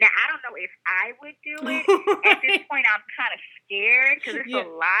 Now, I don't know if I would do it. At this point, I'm kind of scared because it's a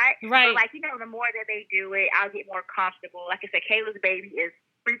lot. Right. But, like, the more that they do it, I'll get more comfortable. Like I said, Kayla's baby is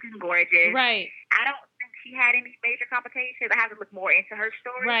freaking gorgeous. Right. I don't think she had any major complications. I have to look more into her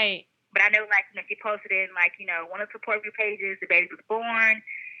story. Right. But I know, like, she posted in, like, one of the support group pages, the baby was born,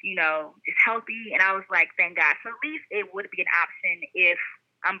 just healthy. And I was like, thank God. So at least it would be an option if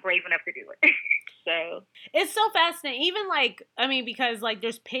I'm brave enough to do it. So it's so fascinating. Even like, I mean, because like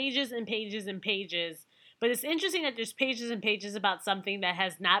there's pages and pages and pages, but it's interesting that there's pages and pages about something that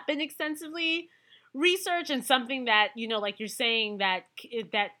has not been extensively researched and something that, you know, like you're saying that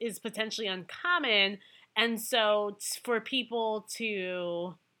that is potentially uncommon. And so for people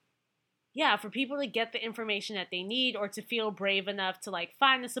to for people to get the information that they need or to feel brave enough to like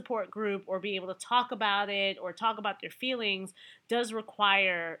find a support group or be able to talk about it or talk about their feelings does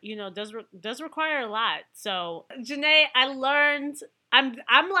require, you know, does require a lot. So, Janae, I learned I'm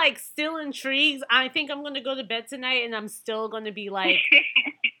like still intrigued. I think I'm going to go to bed tonight and I'm still going to be like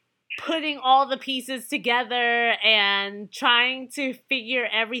putting all the pieces together and trying to figure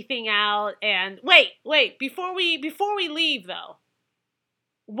everything out. And wait, before we leave though,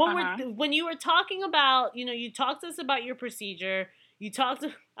 when you were talking about, you know, you talked to us about your procedure.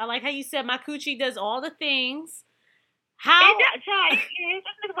 I like how you said my coochie does all the things. How? It's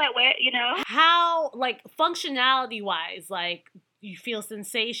wet, you know. How, like, functionality wise, like, you feel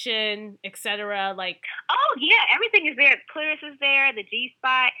sensation, etc. Like, oh yeah, everything is there. Clitoris is there. The G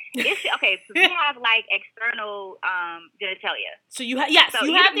spot. It's okay. So we have like external genitalia. So you have you have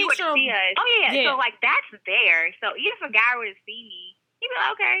the external. Oh yeah. So like that's there. So even if a guy were to see me, he'd be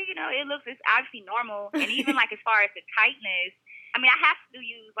like, okay, you know, it's obviously normal. And even like as far as the tightness, I mean, I have to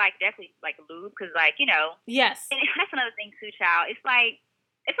use like definitely like lube because like, you know. Yes. And that's another thing too, child. It's like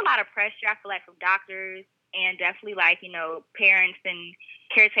it's a lot of pressure. I feel like from doctors and definitely like, you know, parents and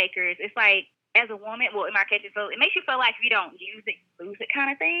caretakers. It's like as a woman, well, in my case, it makes you feel like if you don't use it, you lose it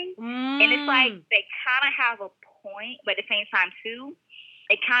kind of thing. And it's like they kind of have a point, but at the same time too,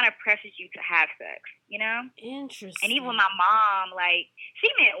 it kind of pressures you to have sex, you know? Interesting. And even my mom, like,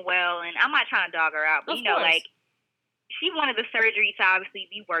 she meant well, and I'm not trying to dog her out, but, you know, like, she wanted the surgery to obviously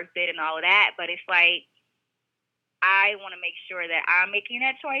be worth it and all of that, but it's like, I want to make sure that I'm making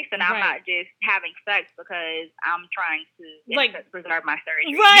that choice and I'm not just having sex because I'm trying to like preserve my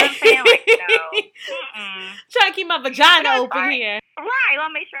surgery. Right. You know what I'm saying? Like, no. Trying to keep my vagina open here. Right.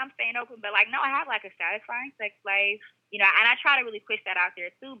 I'll make sure I'm staying open. But, like, no, I have, like, a satisfying sex life. You know, and I try to really push that out there,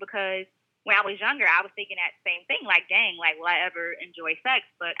 too, because when I was younger, I was thinking that same thing. Like, dang, like, will I ever enjoy sex?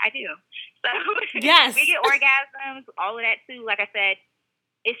 But I do. So, yes. We get orgasms, all of that, too. Like I said,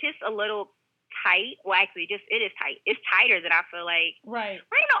 it's just a little tight. Well, actually, it is tight. It's tighter than I feel like. Right.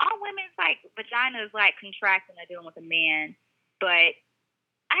 Well, you know, all women's like vaginas like contract when they're dealing with a man, but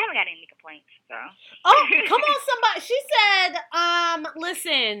I haven't got any complaints. So. Oh, come on, somebody. She said,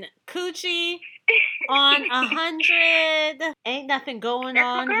 listen, coochie on 100. Ain't nothing going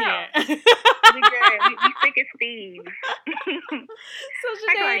on here. We sick as thieves. So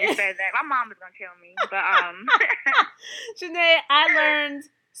Janae, I glad you said that. My mom is gonna kill me, but Janae, I learned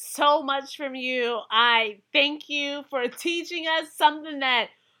so much from you. I thank you for teaching us something that,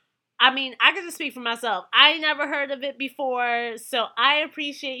 I mean, I can just speak for myself. I never heard of it before, so I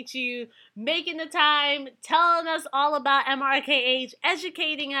appreciate you making the time, telling us all about MRKH,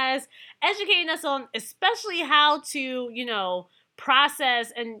 educating us on especially how to, you know,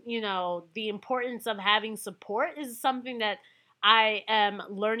 process and, you know, the importance of having support is something that I am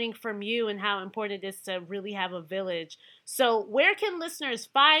learning from you and how important it is to really have a village. So where can listeners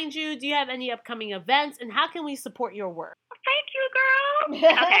find you? Do you have any upcoming events? And how can we support your work? Thank you, girl.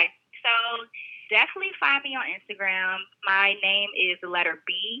 Okay, so definitely find me on Instagram. My name is the letter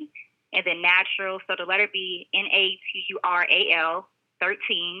B and then natural. So the letter B, Natural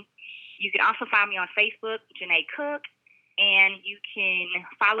 13. You can also find me on Facebook, Janae Cook. And you can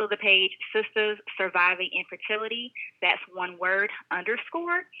follow the page Sisters Surviving Infertility. That's one word, _ And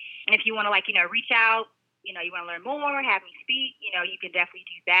if you want to, like, you know, reach out, you know, you want to learn more, have me speak, you know, you can definitely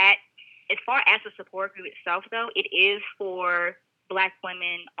do that. As far as the support group itself, though, it is for Black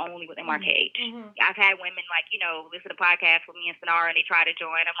women only with MRKH. Mm-hmm. I've had women, like, you know, listen to podcasts with me and Sonara, and they try to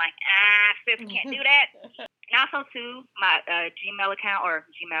join. I'm like, sis, can't do that. And also, too, my my email account,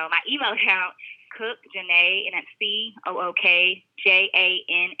 Cook Janae, and that's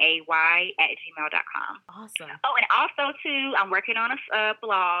CookJanay@gmail.com. Awesome. Oh, and also too, I'm working on a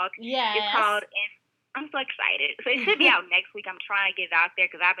blog. Yes. It's called. I'm so excited. So it should be out next week. I'm trying to get it out there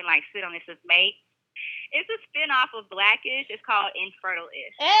because I've been like sitting on this since May. It's a spinoff of Blackish. It's called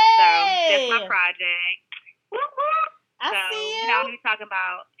Infertile-ish. Hey! So that's my project. Woo woo. I see you. You know, I'm going to be talking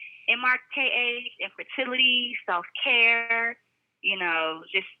about MRKH, infertility, self-care, you know,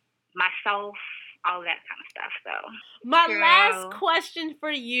 just myself, all of that kind of stuff. So my last question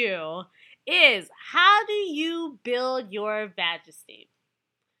for you is, how do you build your Vag-Esteem?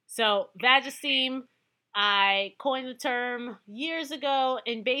 So Vag-Esteem, I coined the term years ago,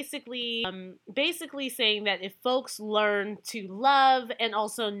 and basically saying that if folks learn to love and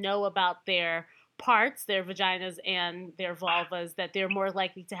also know about their parts, their vaginas and their vulvas, that they're more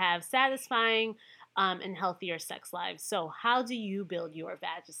likely to have satisfying and healthier sex lives. So, how do you build your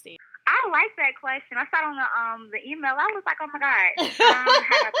vagistate? I like that question. I saw it on the email. I was like, oh my god, how do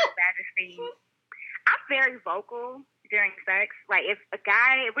I build vagistate? I'm very vocal during sex. Like if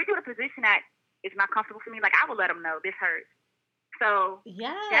we're doing a position that is not comfortable for me, like I will let them know this hurts. So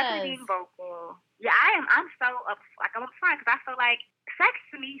definitely being vocal. Yeah, I'm so I'm upfront because I feel like sex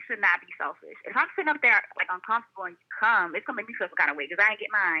to me should not be selfish. If I'm sitting up there like uncomfortable and you come, it's gonna make me feel some kind of way because I ain't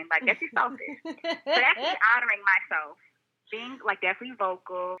get mine. Like that's just selfish. So that's me honoring myself. Being like definitely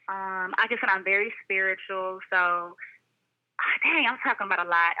vocal. I guess I'm very spiritual. So dang, I'm talking about a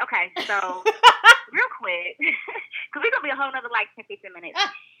lot. Okay, so real quick, because we're going to be a whole nother like 10, 15 minutes.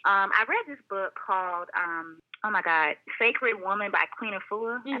 I read this book called, oh my God, Sacred Woman by Queen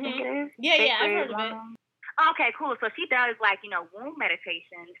Afua, I think it is. Yeah, I've heard of it. Okay, cool. So she does like, womb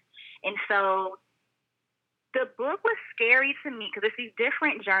meditations. And so the book was scary to me because it's these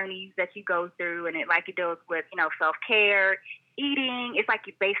different journeys that you go through, and it deals with, self-care, eating. It's like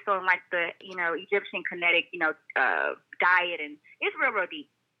based on like the, Egyptian kinetic, diet, and it's real, real deep.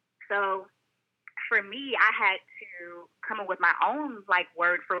 So for me, I had to come up with my own like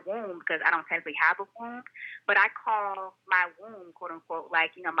word for womb because I don't technically have a womb, but I call my womb, quote unquote,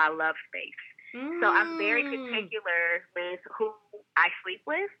 like, my love space. So I'm very particular with who I sleep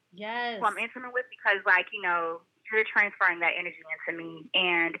with, who I'm intimate with, because like, you're transferring that energy into me.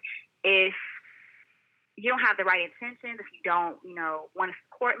 And if you don't have the right intentions, if you don't, want to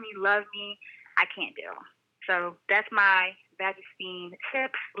support me, love me, I can't deal. So that's my vagiscene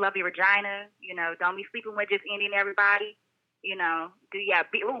tips. Love your vagina. Don't be sleeping with just any and everybody. Be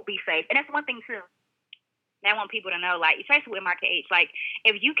safe. And that's one thing too. I want people to know, like, especially with MRKH, like,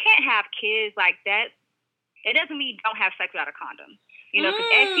 if you can't have kids like that, it doesn't mean you don't have sex without a condom. Because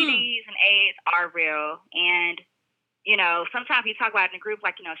STDs and AIDS are real. And, sometimes you talk about it in a group,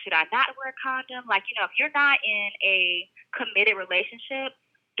 like, should I not wear a condom? Like, if you're not in a committed relationship,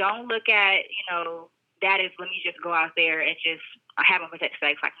 don't look at, that is, let me just go out there and just have unlimited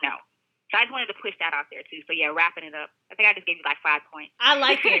sex. Like, no. So I just wanted to push that out there, too. So, yeah, wrapping it up. I think I just gave you, like, 5 points. I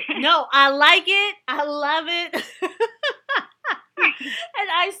like it. No, I like it. I love it. And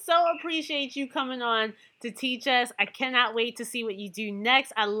I so appreciate you coming on to teach us. I cannot wait to see what you do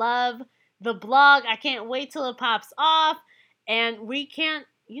next. I love the blog. I can't wait till it pops off. And we can't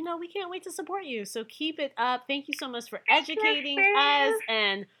wait to support you. So keep it up. Thank you so much for educating us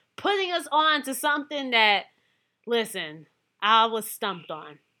and putting us on to something that, listen, I was stumped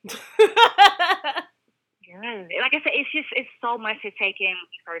on. Like I said, it's so much to take in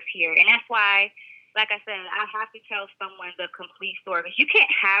when you first hear. And that's why, like I said, I have to tell someone the complete story. Because you can't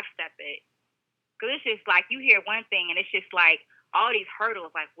half-step it. Because it's just like, you hear one thing and it's just like, all these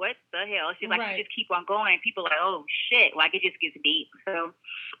hurdles, like, what the hell? It's just like, you just keep on going. And people are like, oh, shit. Like, it just gets deep. So,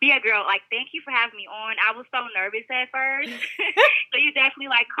 yeah, girl, like, thank you for having me on. I was so nervous at first. So you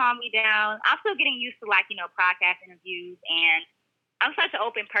definitely, like, calmed me down. I'm still getting used to, like, podcast interviews. And I'm such an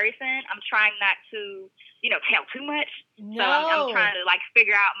open person. I'm trying not to, tell too much. No. So I'm trying to, like,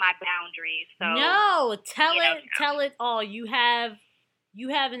 figure out my boundaries. So no, tell it all. You have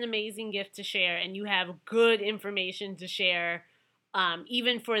an amazing gift to share, and you have good information to share.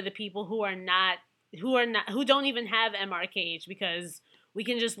 Even for the people who don't even have MRKH, because we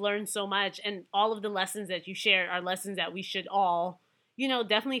can just learn so much, and all of the lessons that you share are lessons that we should all,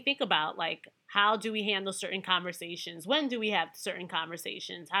 definitely think about. Like, how do we handle certain conversations? When do we have certain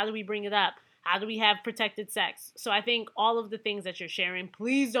conversations? How do we bring it up? How do we have protected sex? So I think all of the things that you're sharing,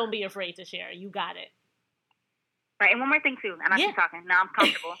 please don't be afraid to share. You got it. Right, and one more thing too, and I keep talking. Now I'm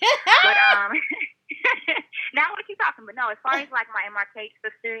comfortable. But now I want to keep talking. But no, as far as like my MRKH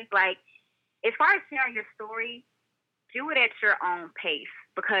sisters, like as far as sharing your story, do it at your own pace.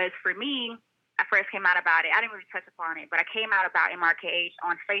 Because for me, I first came out about it. I didn't really touch upon it, but I came out about MRKH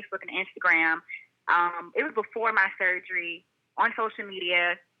on Facebook and Instagram. It was before my surgery on social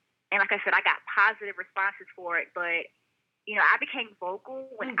media, and like I said, I got positive responses for it. But I became vocal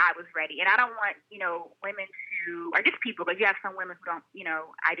when I was ready. And I don't want, women to, or just people, because you have some women who don't,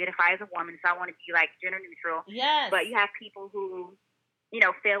 identify as a woman. So I want to be like gender neutral. Yes. But you have people who,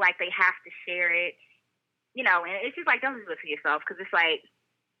 feel like they have to share it, and it's just like, don't do it to yourself. Because it's like,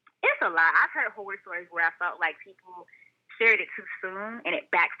 it's a lot. I've heard horror stories where I felt like people shared it too soon and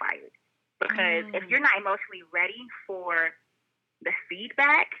it backfired. Because if you're not emotionally ready for the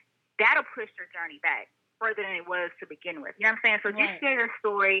feedback, that'll push your journey back further than it was to begin with. You know what I'm saying? So just share your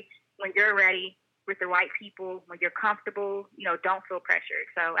story when you're ready, with the right people, when you're comfortable, don't feel pressured.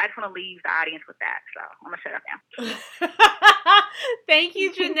 So I just want to leave the audience with that. So I'm going to shut up now. Thank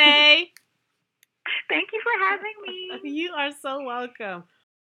you, Janae. Thank you for having me. You are so welcome.